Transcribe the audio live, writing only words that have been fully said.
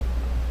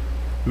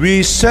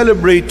We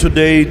celebrate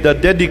today the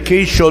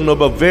dedication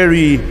of a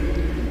very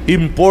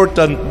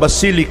important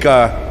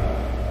basilica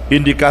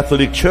in the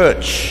Catholic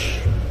Church.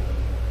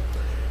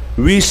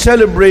 We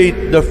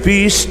celebrate the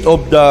feast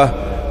of the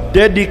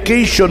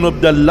dedication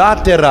of the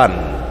Lateran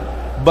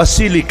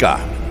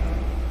Basilica.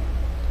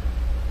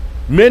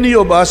 Many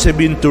of us have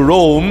been to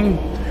Rome,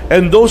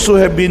 and those who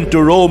have been to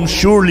Rome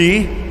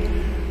surely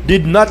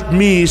did not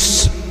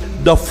miss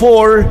the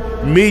four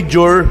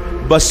major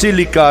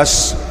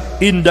basilicas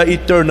in the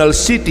Eternal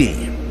City.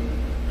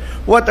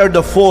 What are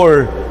the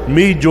four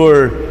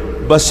major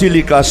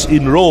basilicas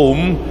in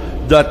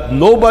Rome that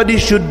nobody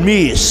should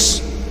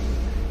miss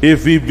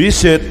if we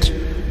visit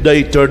the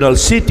Eternal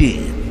City?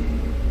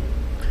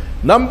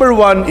 Number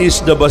one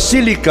is the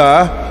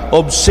Basilica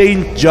of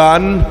St.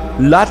 John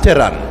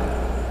Lateran.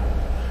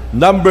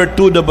 Number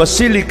two, the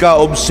Basilica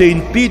of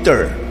St.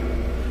 Peter.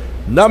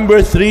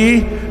 Number three,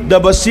 the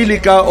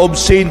Basilica of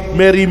St.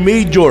 Mary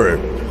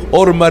Major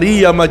or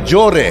Maria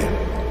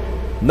Maggiore.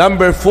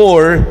 Number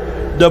four,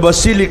 the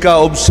Basilica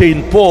of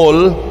St.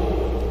 Paul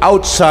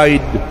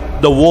outside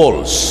the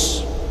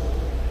walls.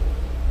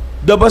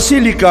 The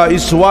Basilica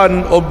is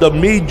one of the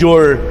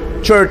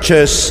major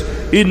churches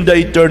in the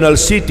Eternal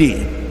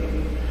City.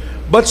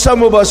 But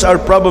some of us are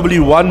probably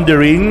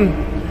wondering,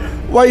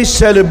 why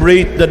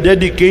celebrate the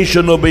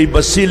dedication of a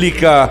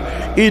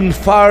basilica in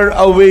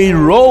far-away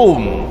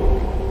Rome?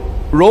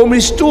 Rome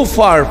is too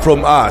far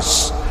from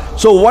us.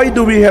 So why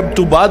do we have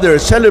to bother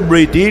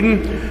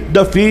celebrating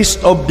the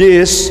feast of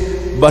this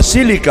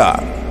basilica?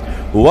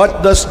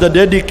 What does the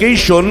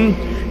dedication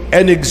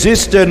and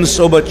existence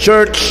of a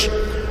church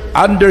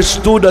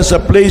understood as a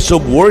place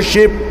of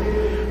worship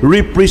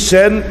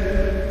represent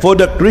for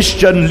the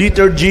Christian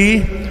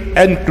liturgy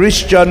and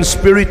Christian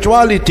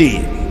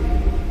spirituality?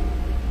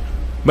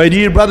 My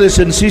dear brothers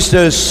and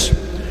sisters,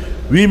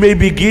 we may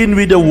begin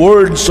with the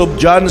words of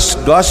John's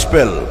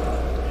Gospel.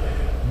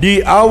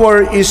 The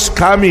hour is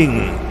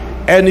coming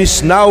and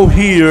is now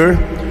here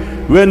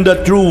when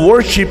the true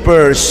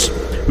worshipers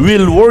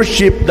will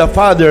worship the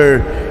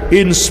Father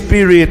in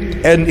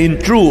spirit and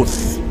in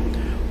truth,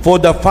 for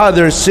the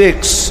Father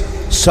seeks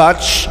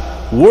such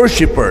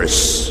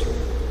worshipers.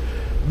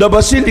 The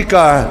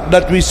Basilica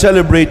that we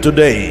celebrate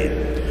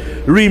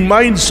today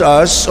reminds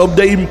us of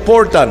the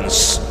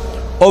importance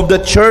of the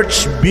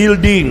church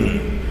building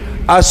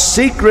as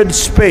sacred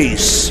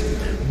space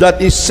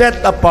that is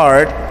set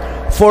apart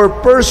for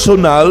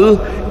personal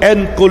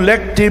and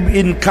collective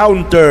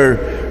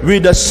encounter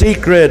with the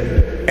sacred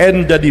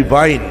and the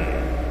divine.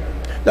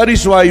 That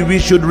is why we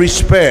should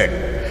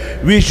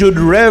respect, we should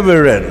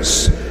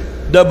reverence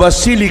the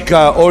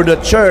basilica or the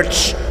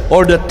church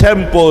or the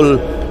temple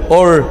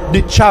or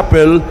the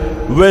chapel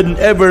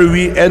whenever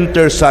we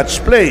enter such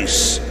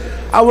place.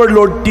 Our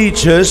Lord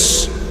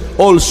teaches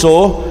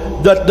also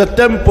that the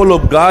temple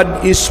of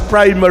God is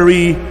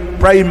primarily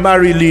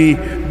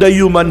the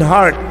human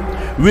heart,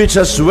 which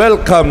has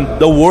welcomed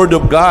the Word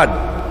of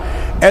God.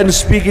 And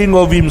speaking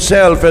of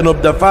Himself and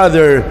of the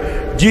Father,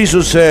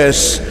 Jesus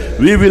says,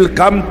 we will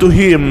come to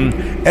Him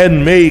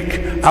and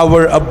make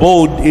our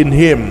abode in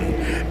Him.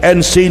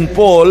 And St.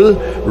 Paul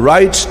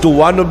writes to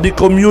one of the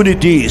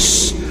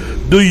communities,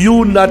 do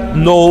you not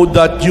know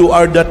that you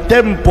are the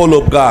temple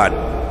of God?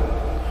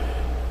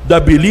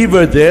 The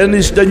believer then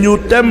is the new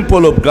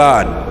temple of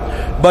God.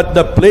 But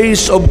the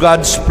place of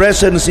God's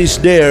presence is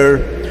there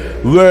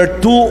where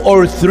two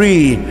or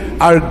three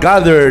are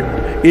gathered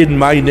in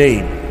my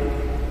name.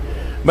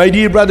 My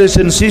dear brothers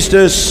and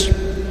sisters,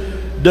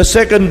 the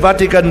Second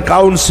Vatican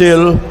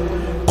Council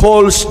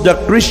calls the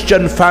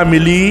Christian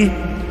family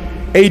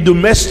a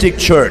domestic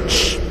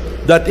church.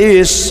 That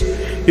is,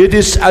 it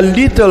is a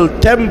little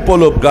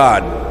temple of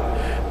God,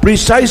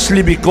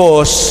 precisely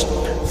because,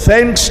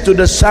 thanks to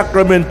the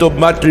sacrament of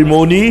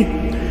matrimony,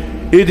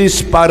 it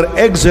is par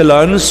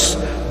excellence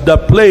the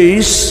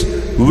place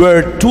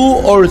where two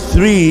or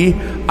three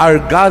are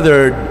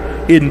gathered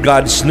in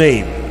God's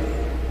name.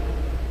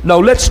 Now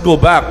let's go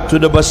back to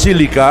the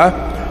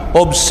Basilica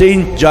of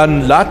St.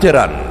 John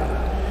Lateran.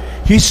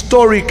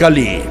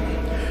 Historically,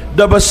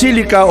 the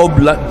Basilica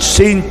of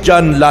St.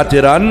 John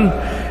Lateran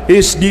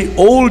is the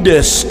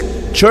oldest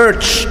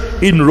church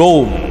in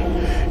Rome.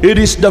 It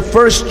is the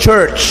first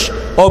church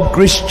of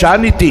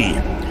Christianity.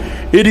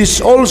 It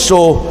is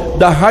also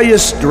the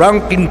highest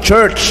ranking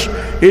church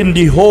in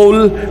the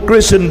whole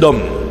Christendom,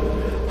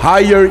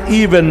 higher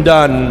even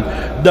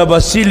than the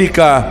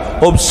Basilica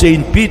of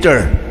St.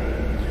 Peter.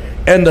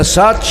 And as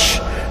such,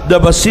 the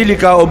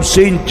Basilica of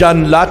St.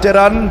 John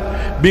Lateran,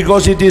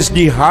 because it is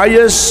the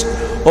highest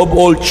of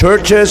all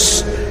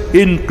churches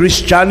in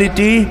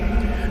Christianity,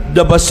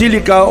 the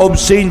Basilica of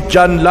St.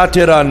 John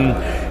Lateran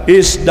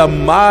is the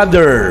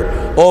mother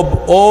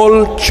of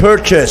all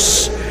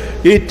churches.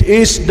 It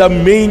is the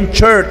main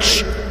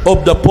church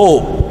of the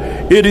Pope.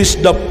 It is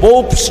the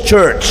Pope's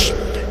church.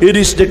 It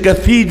is the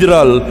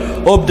cathedral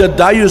of the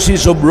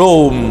Diocese of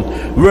Rome,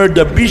 where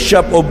the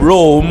Bishop of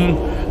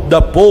Rome,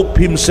 the Pope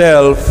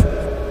himself,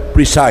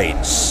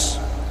 presides.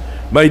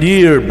 My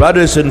dear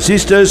brothers and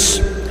sisters,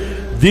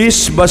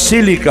 this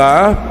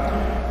basilica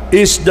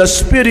is the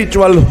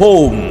spiritual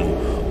home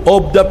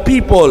of the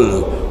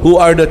people who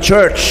are the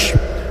church.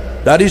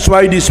 That is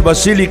why this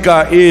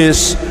basilica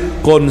is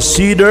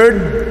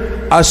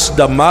considered as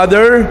the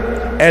mother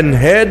and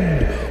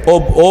head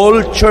of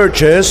all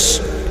churches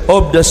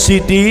of the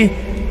city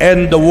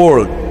and the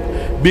world,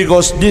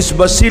 because this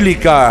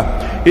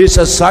basilica is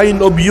a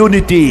sign of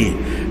unity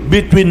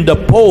between the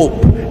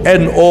Pope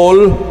and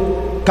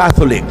all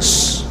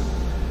Catholics.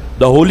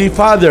 The Holy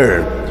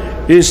Father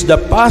is the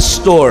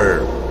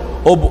pastor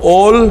of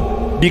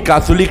all the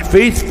Catholic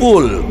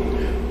faithful.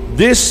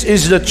 This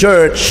is the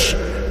church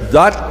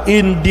that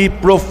in the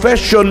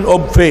profession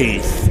of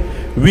faith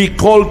we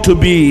call to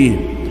be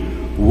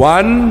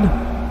one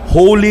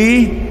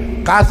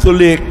holy,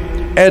 Catholic,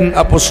 and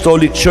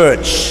Apostolic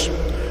Church,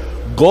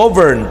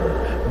 governed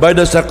by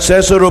the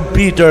successor of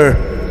Peter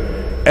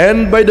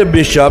and by the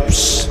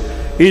bishops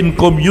in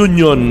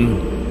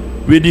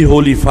communion with the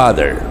Holy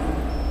Father.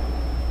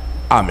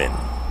 Amen.